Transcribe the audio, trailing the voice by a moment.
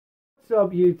What's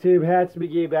up, YouTube? Hats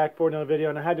McGee back for another video,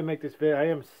 and I had to make this video. I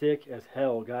am sick as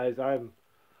hell, guys.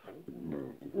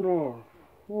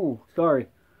 Sorry.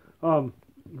 But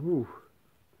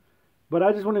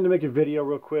I just wanted to make a video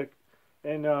real quick,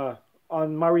 and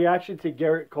on my reaction to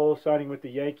Gerrit Cole signing with the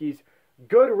Yankees.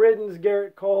 Good riddance,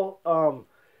 Gerrit Cole.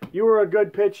 You were a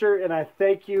good pitcher, and I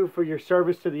thank you for your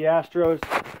service to the Astros.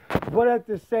 But at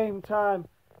the same time,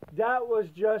 that was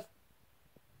just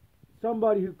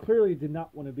somebody who clearly did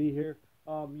not want to be here.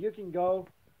 You can go.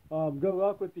 Good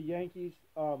luck with the Yankees.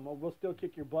 We'll still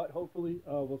kick your butt, hopefully.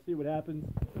 We'll see what happens.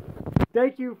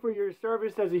 Thank you for your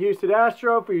service as a Houston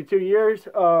Astro for your 2 years.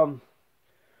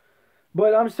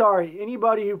 But I'm sorry.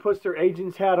 Anybody who puts their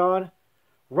agent's hat on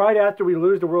right after we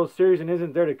lose the World Series and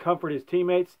isn't there to comfort his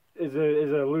teammates is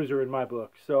a loser in my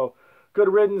book. So, good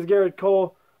riddance, Gerrit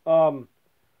Cole. Good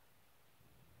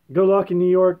luck in New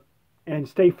York, and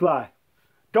stay fly.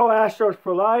 Go Astros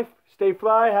for life. Stay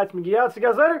fly. Hats McGee out. See you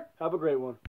guys later. Have a great one.